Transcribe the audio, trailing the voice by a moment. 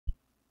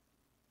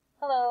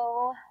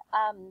Hello,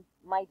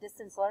 my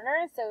distance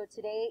learners. So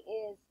today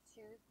is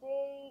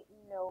Tuesday,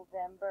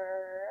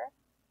 November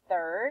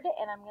 3rd,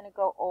 and I'm going to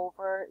go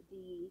over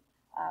the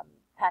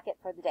packet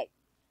for the day.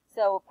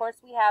 So, of course,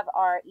 we have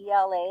our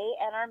ELA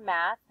and our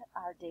math,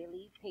 our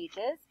daily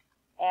pages,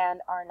 and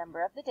our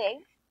number of the day.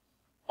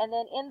 And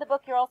then in the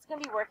book, you're also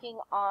going to be working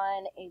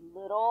on a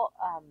little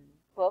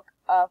book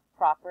of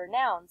proper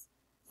nouns.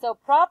 So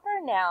proper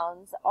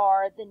nouns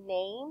are the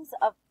names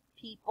of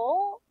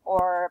people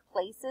or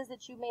places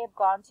that you may have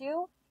gone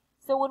to.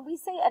 So when we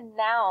say a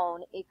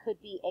noun, it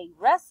could be a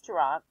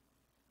restaurant,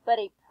 but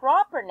a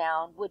proper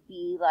noun would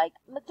be like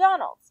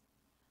McDonald's.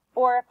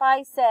 Or if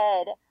I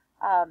said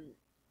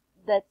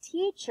the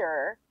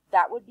teacher,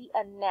 that would be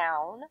a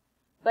noun.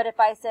 But if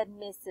I said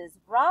Mrs.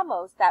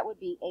 Ramos, that would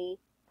be a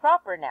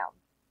proper noun.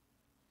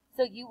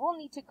 So you will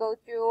need to go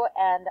through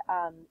and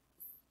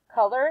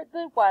color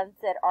the ones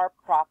that are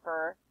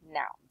proper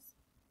nouns.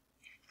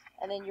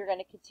 And then you're going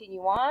to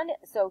continue on.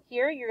 So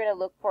here you're going to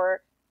look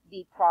for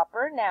the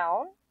proper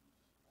noun,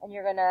 and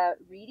you're going to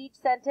read each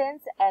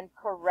sentence and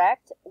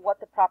correct what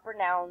the proper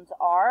nouns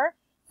are.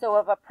 So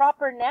if a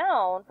proper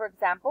noun, for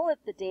example, if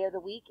the day of the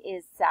week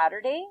is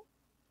Saturday,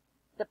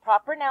 the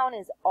proper noun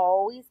is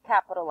always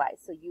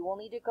capitalized. So you will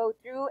need to go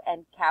through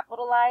and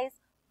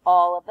capitalize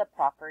all of the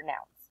proper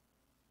nouns.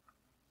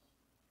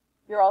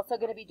 You're also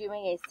going to be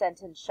doing a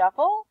sentence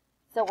shuffle.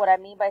 So what I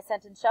mean by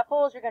sentence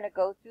shuffle is you're going to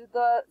go through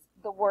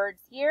the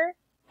words here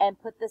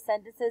and put the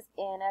sentences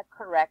in a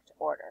correct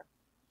order.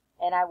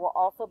 And I will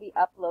also be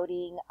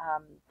uploading,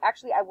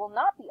 actually I will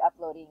not be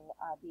uploading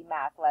the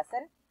math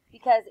lesson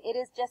because it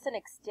is just an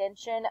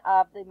extension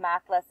of the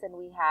math lesson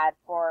we had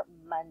for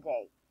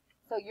Monday.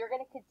 So you're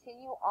going to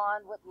continue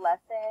on with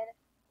lesson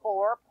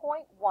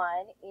 4.1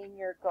 in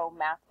your Go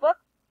Math book.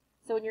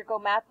 So in your Go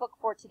Math book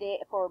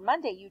for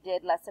Monday, you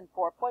did lesson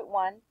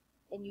 4.1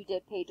 and you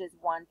did pages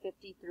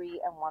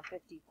 153 and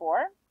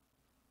 154.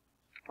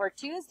 For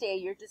Tuesday,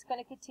 you're just going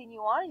to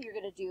continue on and you're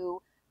going to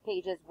do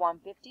pages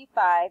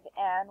 155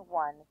 and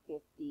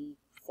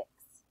 156.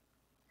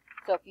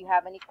 So if you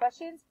have any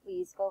questions,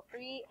 please feel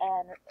free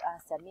and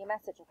send me a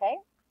message, okay?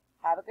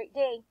 Have a great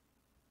day.